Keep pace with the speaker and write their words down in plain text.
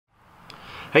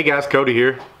Hey guys, Cody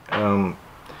here. I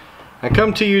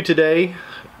come to you today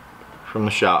from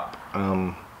the shop.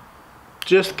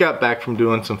 Just got back from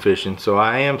doing some fishing, so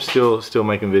I am still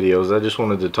making videos. I just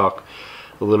wanted to talk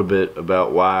a little bit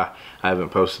about why I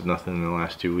haven't posted nothing in the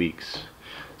last 2 weeks.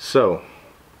 So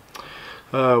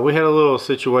we had a little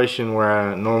situation where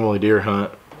I normally deer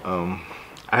hunt.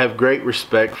 I have great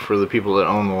respect for the people that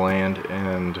own the land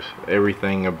and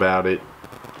everything about it.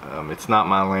 It's not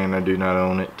my land, I do not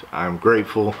own it. I'm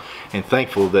grateful and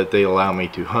thankful that they allow me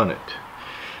to hunt it.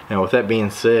 Now with that being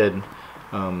said,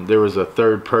 there was a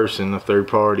third person, a third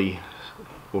party,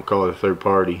 we'll call it a third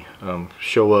party,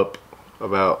 show up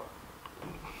about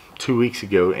 2 weeks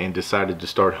ago and decided to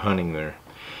start hunting there.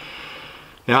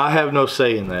 Now I have no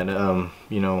say in that.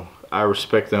 You know, I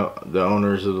respect the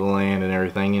owners of the land and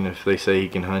everything, and if they say he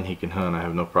can hunt, he can hunt. I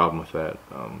have no problem with that.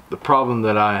 The problem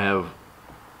that I have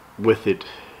with it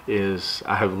is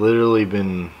I have literally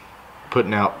been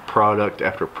putting out product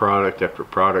after product after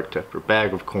product after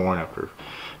bag of corn after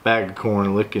bag of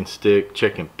corn, lick and stick,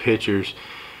 checking pictures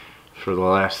for the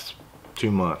last 2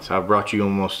 months. I've brought you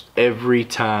almost every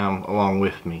time along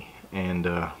with me, and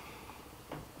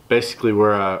basically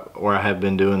where I have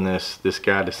been doing this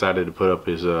guy decided to put up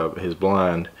his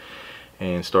blind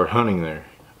and start hunting there,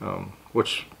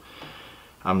 which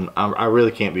I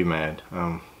really can't be mad.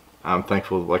 I'm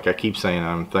thankful, like I keep saying,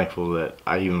 I'm thankful that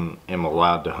I even am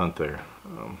allowed to hunt there.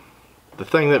 The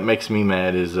thing that makes me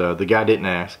mad is the guy didn't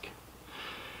ask.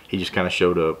 He just kind of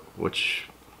showed up, which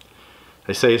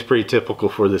they say is pretty typical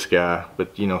for this guy,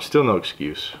 but you know, still no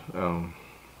excuse.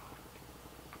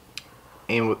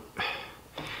 The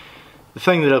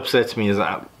thing that upsets me is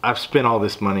I've spent all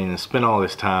this money and spent all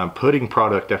this time putting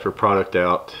product after product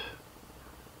out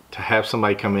to have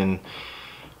somebody come in,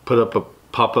 put up a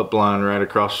pop-up blind right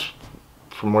across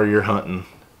from where you're hunting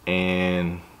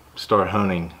and start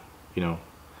hunting. You know,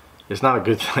 it's not a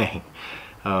good thing.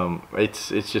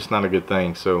 It's just not a good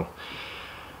thing. So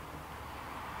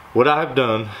what I've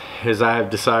done is I have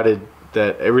decided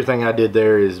that everything I did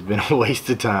there has been a waste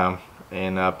of time,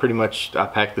 and pretty much I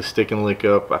packed the stick and lick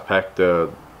up, I packed the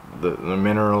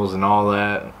minerals and all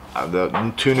that,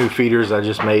 the 2 new feeders I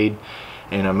just made,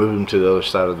 and I moved them to the other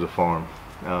side of the farm.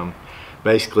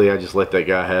 Basically I just let that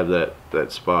guy have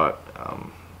that spot.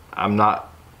 I'm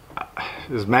not,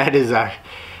 as mad as I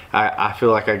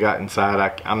feel like I got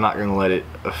inside, I'm not gonna let it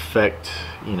affect,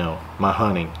 you know, my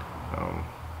hunting.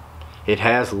 It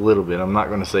has a little bit. I'm not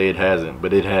gonna say it hasn't,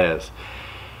 but it has.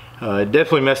 It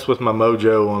definitely messed with my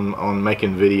mojo on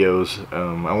making videos.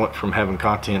 I went from having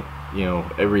content, you know,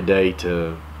 every day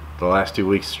to the last 2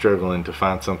 weeks struggling to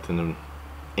find something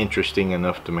interesting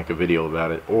enough to make a video about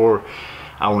it. Or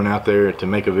I went out there to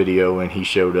make a video and he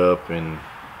showed up, and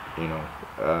you know,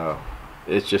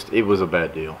 it was a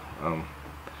bad deal. You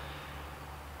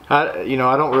know,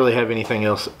 I don't really have anything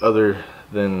else other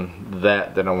than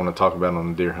that I want to talk about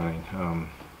on the deer hunting.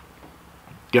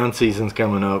 Gun season's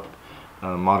coming up.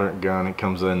 Modern gun, it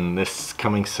comes in this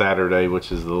coming Saturday,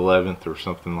 which is the 11th or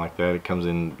something like that. It comes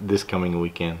in this coming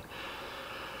weekend,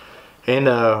 and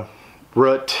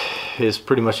rut is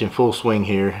pretty much in full swing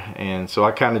here, and so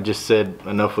I kind of just said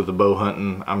enough with the bow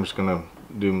hunting. I'm just gonna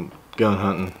do gun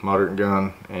hunting, modern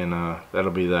gun, and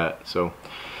that'll be that. So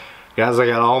guys, I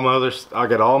got all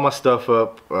my stuff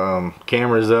up,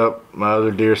 cameras up, my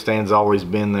other deer stand's always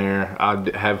been there. I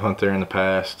have hunt there in the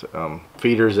past.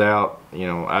 Feeders out, you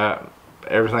know,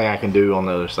 everything I can do on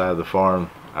the other side of the farm,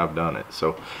 I've done it.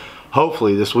 So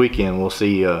hopefully this weekend we'll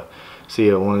see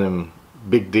one of them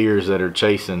big deers that are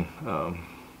chasing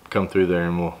come through there,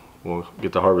 and we'll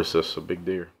get to harvest us a big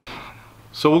deer.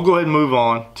 So we'll go ahead and move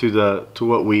on to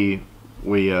what we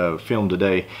filmed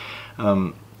today.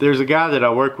 There's a guy that I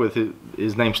work with.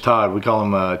 His name's Todd. We call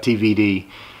him TVD.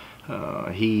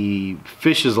 He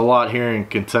fishes a lot here in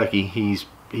Kentucky. He's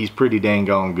pretty dang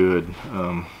gone good,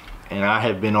 and I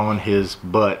have been on his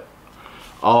butt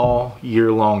all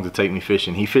year long to take me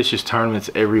fishing. He fishes tournaments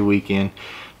every weekend.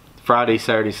 Friday,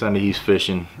 Saturday, Sunday he's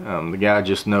fishing. The guy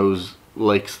just knows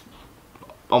lakes,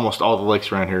 almost all the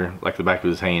lakes around here like the back of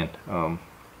his hand.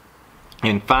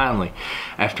 And finally,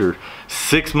 after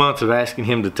 6 months of asking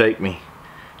him to take me,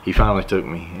 he finally took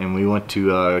me, and we went to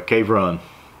Caverun.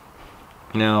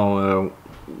 Now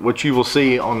what you will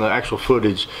see on the actual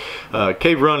footage,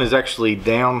 Caverun is actually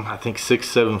down, I think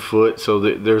 6-7 foot, so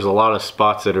there's a lot of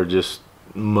spots that are just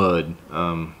mud.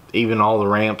 Even all the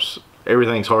ramps,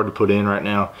 everything's hard to put in right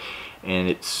now, and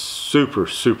it's super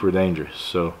dangerous.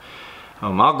 So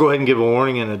I'll go ahead and give a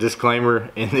warning and a disclaimer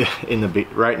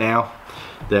right now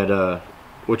that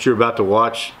what you're about to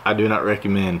watch, I do not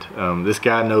recommend. This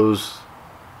guy knows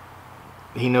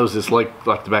he knows this lake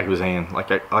like the back of his hand.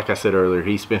 Like I said earlier,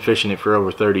 he's been fishing it for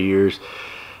over 30 years.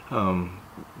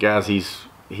 Guys, he's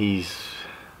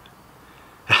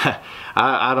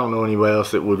I don't know anybody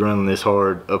else that would run this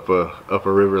hard up a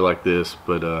river like this,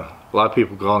 but a lot of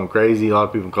people call him crazy, a lot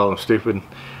of people call him stupid.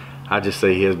 I just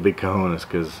say he has big cojones,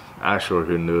 because I sure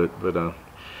couldn't do it. But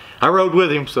I rode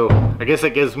with him, so I guess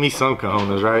that gives me some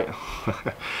cojones, right?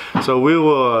 So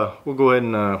we'll go ahead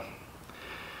and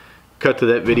cut to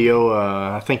that video.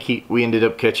 I think we ended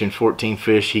up catching 14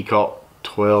 fish. He caught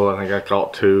 12. I think I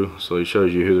caught 2. So he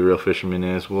shows you who the real fisherman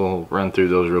is. We'll run through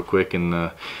those real quick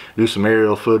and do some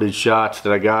aerial footage shots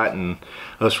that I got, and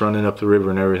us running up the river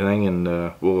and everything.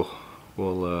 And we'll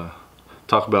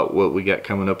talk about what we got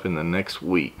coming up in the next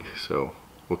week. So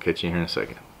we'll catch you here in a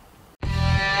second.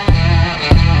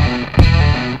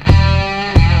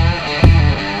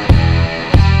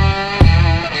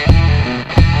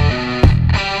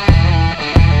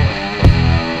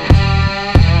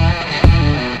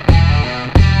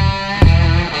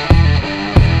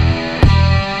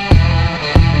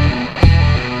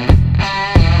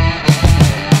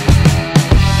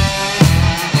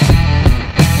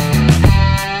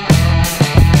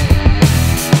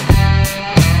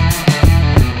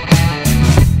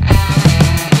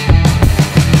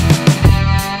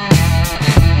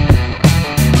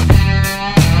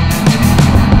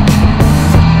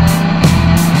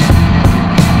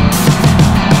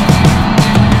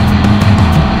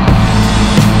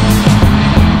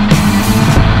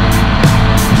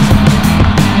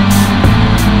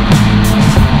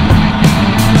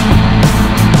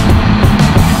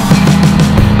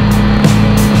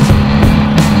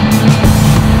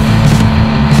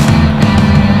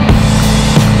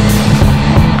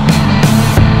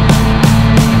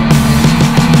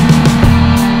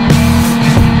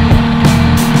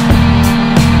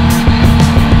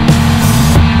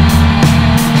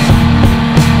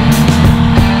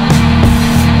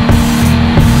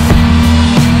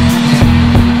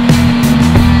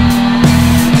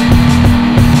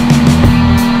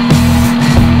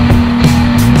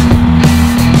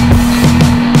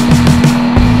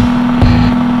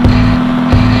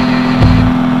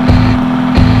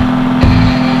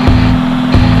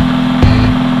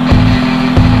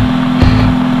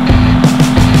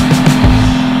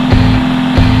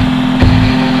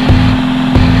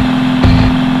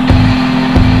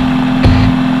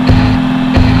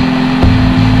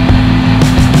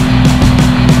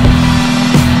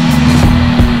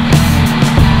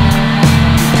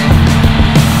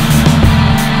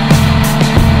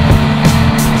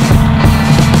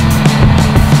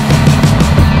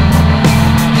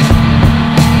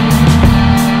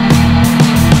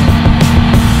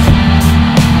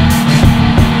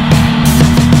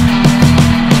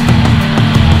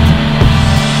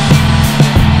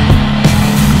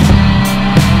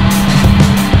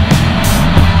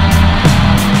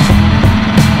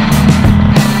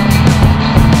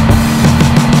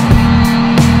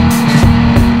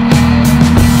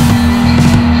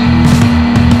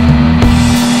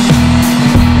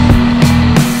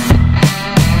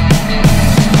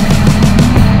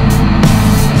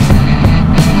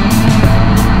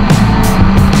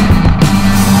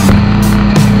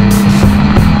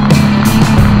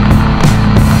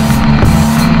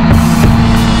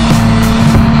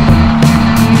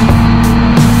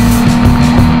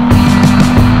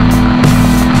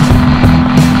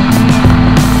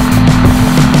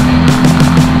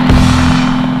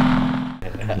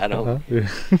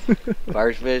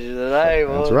 First fish of the day,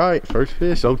 boy. That's right, first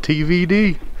fish. Old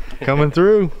TVD coming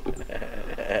through.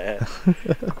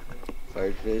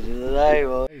 First fish of the day,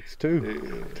 boy. It's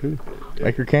 2.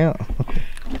 Make her count.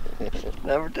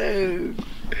 Number 2.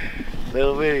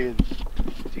 Little bitty.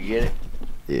 Did you get it?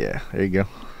 Yeah, there you go.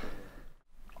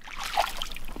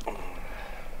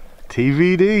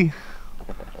 TVD.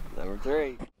 Number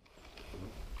 3.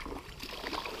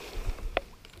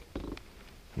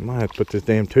 I might have to put this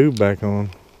damn tube back on.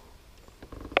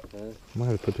 Huh? Might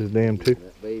have to put this damn tube.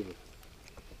 That beaver.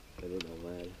 But it don't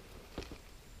matter.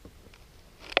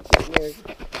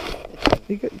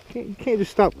 You can't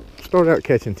just start out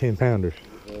catching 10 pounders.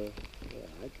 Yeah,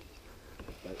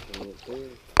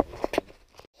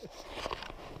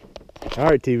 All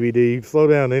right, TVD, slow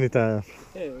down anytime.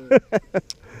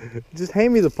 Just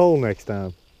hand me the pole next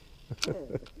time. Oh,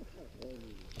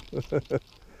 they're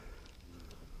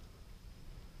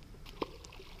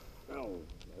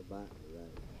biting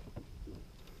today.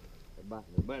 They're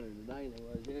biting better today than they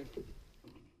was yesterday.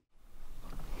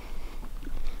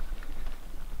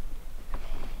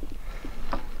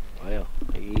 Well,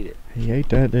 he eat it. He ate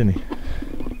that, didn't he?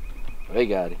 He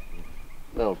got it.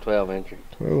 Little 12 incher.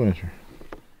 12 incher.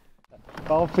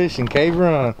 Fall fishing,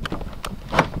 caverun.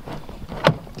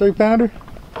 3-pounder?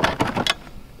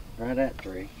 Right at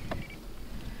 3.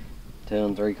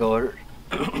 2 3/4.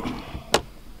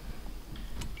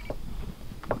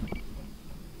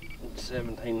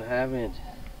 17.5 inches.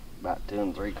 About 2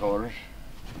 3/4.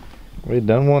 We've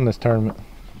done one this tournament.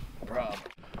 Probably.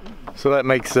 So that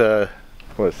makes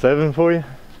what, 7 for you?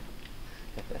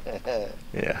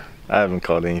 Yeah, I haven't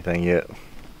caught anything yet.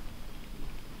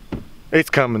 It's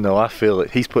coming though, I feel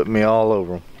it. He's putting me all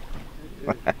over him.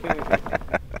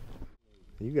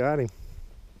 You got him.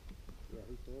 Yeah,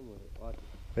 he's swimming with it. Watch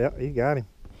it. Yep, you got him.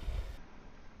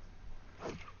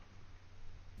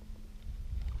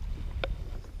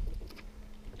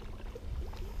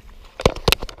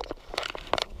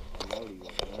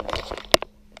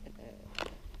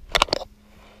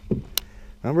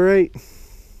 Number 8.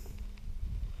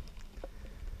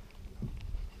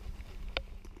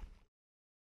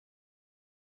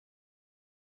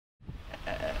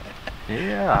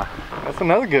 Yeah, that's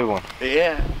another good one.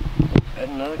 Yeah,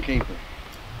 that's another keeper.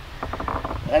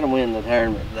 That'll win the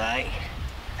tournament today.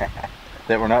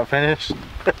 That we're not finished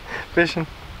fishing?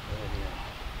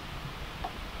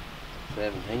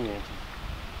 17 inches.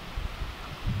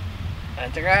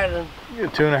 That's a great one. You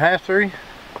get 2.5, 3? 2.5.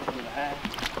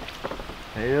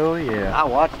 Hell yeah. I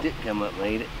watched it come up and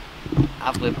eat it.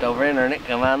 I flipped over in there and it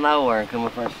come out of nowhere and come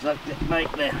up and sucked that bait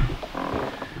down.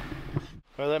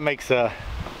 Well, that makes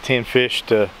 10 fish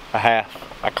to a half.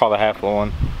 I caught a half of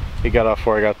one. He got off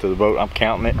before I got to the boat. I'm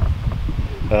counting it.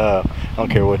 I don't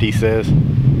care what he says.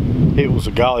 It was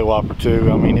a golly whopper too.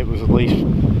 I mean, it was at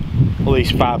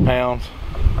least 5 pounds.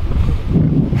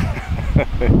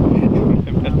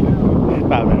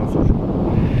 5 ounces.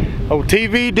 Oh,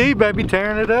 TVD, baby,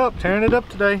 tearing it up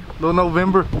today. Little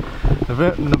November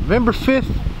 5th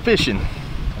fishing.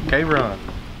 Caverun.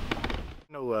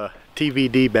 No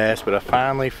TVD bass, but I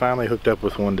finally hooked up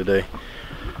with one today.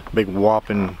 Big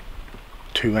whopping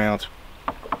 2-ounce,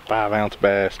 5-ounce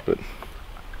bass, but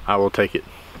I will take it.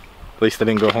 At least I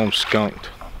didn't go home skunked.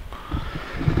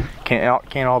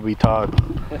 Can't all be Todd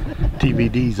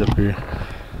TVD'S up here.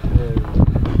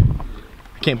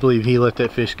 I can't believe he let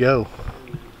that fish go.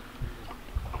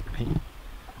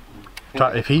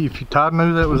 If Todd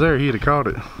knew that was there, he'd have caught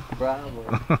it. Probably.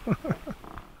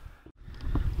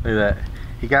 Look at that.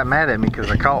 He got mad at me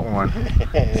because I caught one,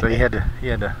 so he had to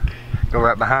go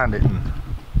right behind it and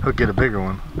hook it a bigger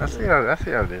one. I see how I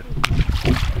did.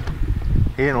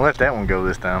 He didn't let that one go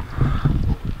this time.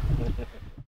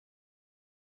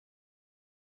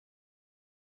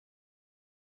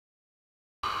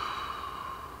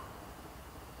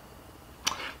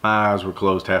 My eyes were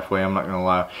closed halfway. I'm not gonna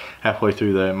lie. Halfway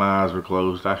through that, my eyes were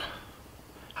closed. I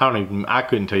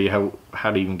couldn't tell you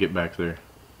how to even get back there.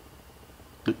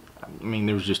 I mean,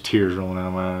 there was just tears rolling out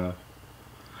of my eyes.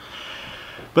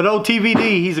 But old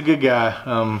TVD, he's a good guy.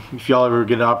 If y'all ever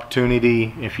get an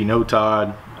opportunity, if you know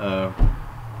Todd,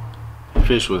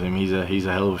 fish with him. He's a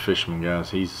hell of a fisherman, guys.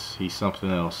 He's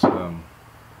something else.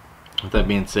 With that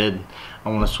being said, I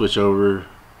want to switch over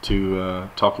to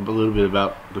talk a little bit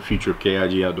about the future of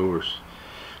KIG Outdoors.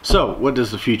 So, what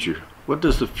does the future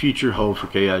hold for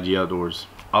KIG Outdoors?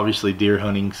 Obviously, deer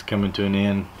hunting's coming to an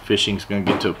end. Fishing's going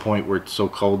to get to a point where it's so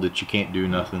cold that you can't do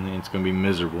nothing, and it's going to be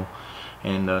miserable.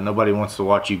 And nobody wants to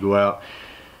watch you go out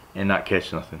and not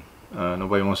catch nothing.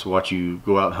 Nobody wants to watch you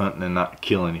go out hunting and not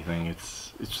kill anything.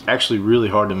 It's actually really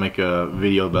hard to make a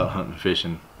video about hunting and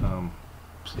fishing.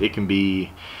 It can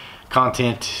be,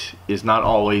 content is not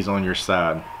always on your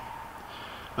side.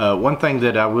 One thing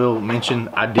that I will mention,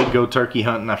 I did go turkey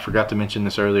hunting. I forgot to mention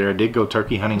this earlier. I did go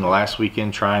turkey hunting last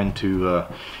weekend, trying to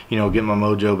you know, get my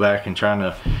mojo back and trying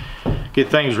to get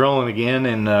things rolling again.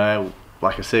 And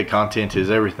like I said, content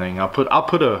is everything. I'll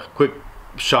put a quick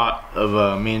shot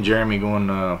of me and Jeremy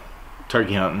going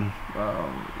turkey hunting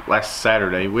last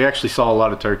Saturday. We actually saw a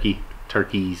lot of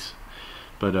turkeys,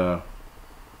 but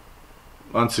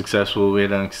unsuccessful. We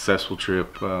had an unsuccessful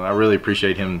trip. I really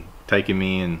appreciate him taking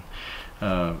me and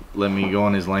letting me go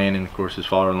on his land, and of course his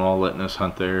father-in-law letting us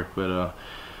hunt there. But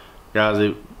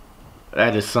guys,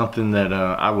 that is something that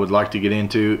I would like to get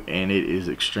into, and it is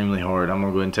extremely hard. I'm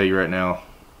gonna go ahead and tell you right now,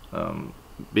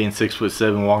 being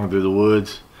 6'7", walking through the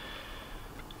woods,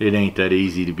 it ain't that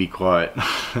easy to be quiet.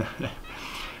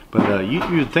 But you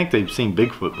would think they've seen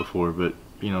Bigfoot before, but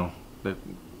you know, that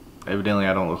evidently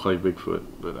I don't look like Bigfoot.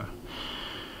 But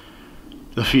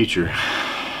the future.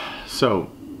 So,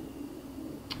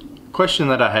 question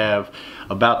that I have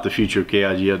about the future of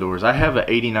KIG Outdoors. I have an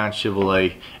 '89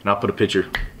 Chevrolet, and I'll put a picture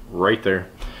right there.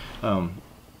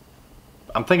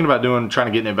 I'm thinking about trying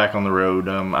to get it back on the road.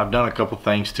 I've done a couple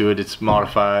things to it. It's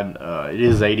modified. It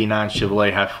is 89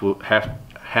 Chevrolet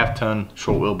half ton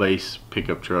short wheelbase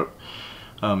pickup truck.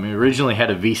 It originally had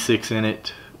a V6 in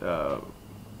it.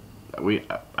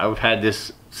 I've had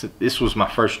this. This was my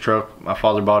first truck. My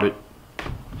father bought it.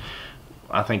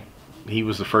 I think he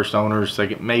was the first owner,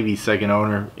 maybe second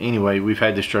owner. Anyway, we've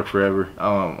had this truck forever,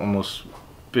 almost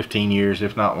 15 years,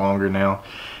 if not longer now.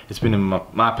 It's been in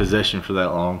my possession for that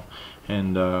long,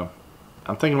 and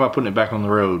I'm thinking about putting it back on the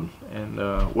road. And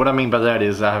what I mean by that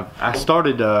is I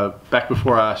started back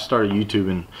before I started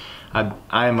YouTubing.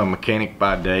 I am a mechanic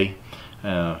by day,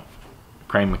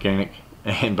 crane mechanic,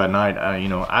 and by night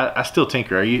I still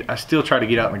tinker. I still try to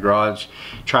get out in the garage,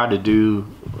 try to do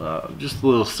just a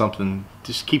little something,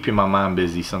 just keeping my mind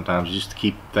busy sometimes, just to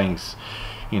keep things,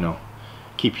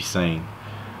 keep you sane.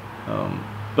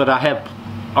 But I have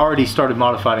already started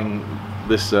modifying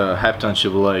this half-ton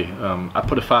Chevrolet. I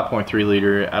put a 5.3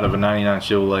 liter out of a 99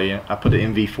 Chevrolet. I put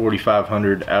an MV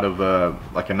 4500 out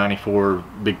of like a 94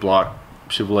 big block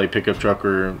Chevrolet pickup truck,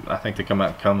 or I think they come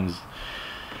out in Cummins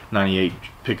 98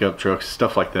 pickup trucks,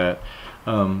 stuff like that.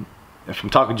 If I'm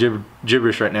talking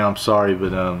gibberish right now, I'm sorry,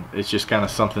 but it's just kind of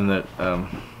something that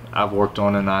I've worked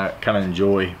on and I kind of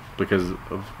enjoy because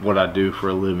of what I do for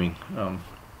a living.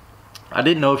 I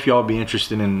didn't know if y'all would be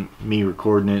interested in me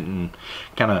recording it and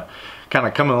kind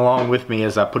of coming along with me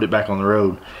as I put it back on the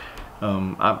road.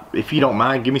 If you don't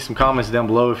mind, give me some comments down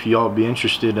below if y'all would be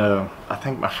interested. I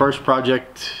think my first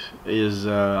project is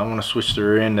I want to switch the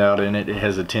rear end out in it. It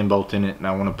has a 10 bolt in it, and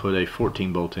I want to put a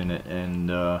 14 bolt in it.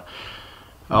 And I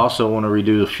also want to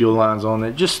redo the fuel lines on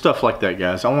it. Just stuff like that,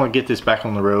 guys. I want to get this back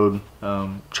on the road,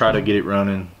 try to get it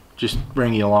running, just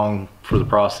bring you along for the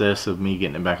process of me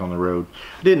getting it back on the road.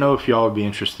 I didn't know if y'all would be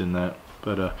interested in that,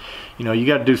 but you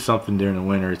got to do something during the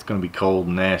winter. It's going to be cold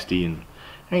and nasty, and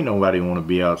ain't nobody want to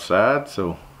be outside,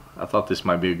 so I thought this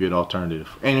might be a good alternative.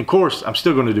 And of course, I'm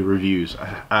still going to do reviews.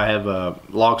 I have a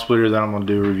log splitter that I'm going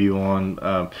to do a review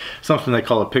on, something they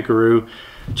call a pickaroo,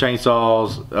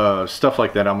 chainsaws, stuff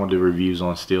like that. I'm going to do reviews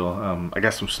on still. I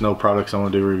got some snow products I'm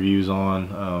going to do reviews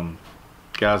on.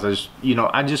 Guys,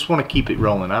 I just want to keep it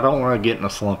rolling. I don't want to get in a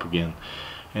slump again.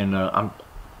 And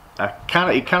it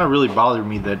kind of really bothered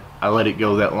me that I let it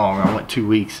go that long. I went 2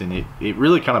 weeks, and it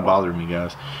really kind of bothered me,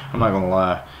 guys. I'm not gonna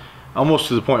lie. Almost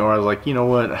to the point where I was like, you know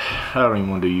what? I don't even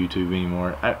want to do YouTube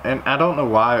anymore. And I don't know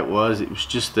why it was. It was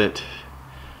just that,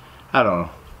 I don't know.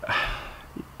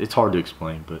 It's hard to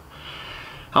explain, but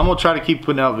I'm gonna try to keep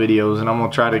putting out videos, and I'm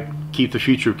gonna try to keep the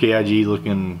future of KIG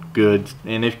looking good.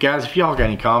 And if y'all got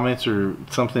any comments or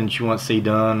something that you want to see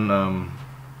done,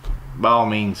 by all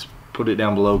means, put it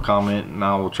down below, comment, and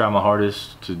I will try my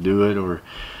hardest to do it, or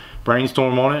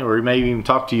brainstorm on it, or maybe even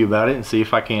talk to you about it and see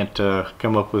if I can't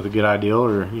come up with a good idea,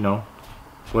 or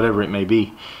whatever it may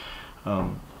be.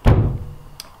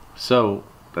 So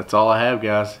that's all I have,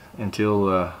 guys,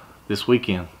 until this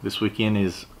weekend. This weekend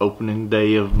is opening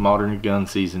day of modern gun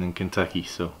season in Kentucky,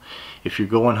 so if you're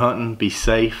going hunting, be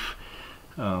safe,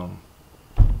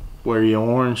 wear your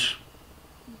orange,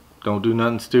 don't do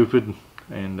nothing stupid,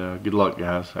 and good luck,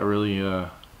 guys. I really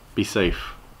be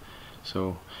safe.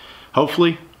 So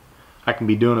hopefully I can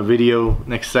be doing a video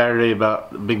next Saturday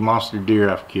about the big monster deer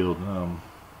I've killed,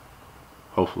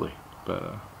 hopefully.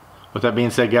 But with that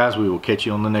being said, guys, we will catch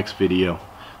you on the next video.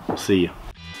 We'll see you.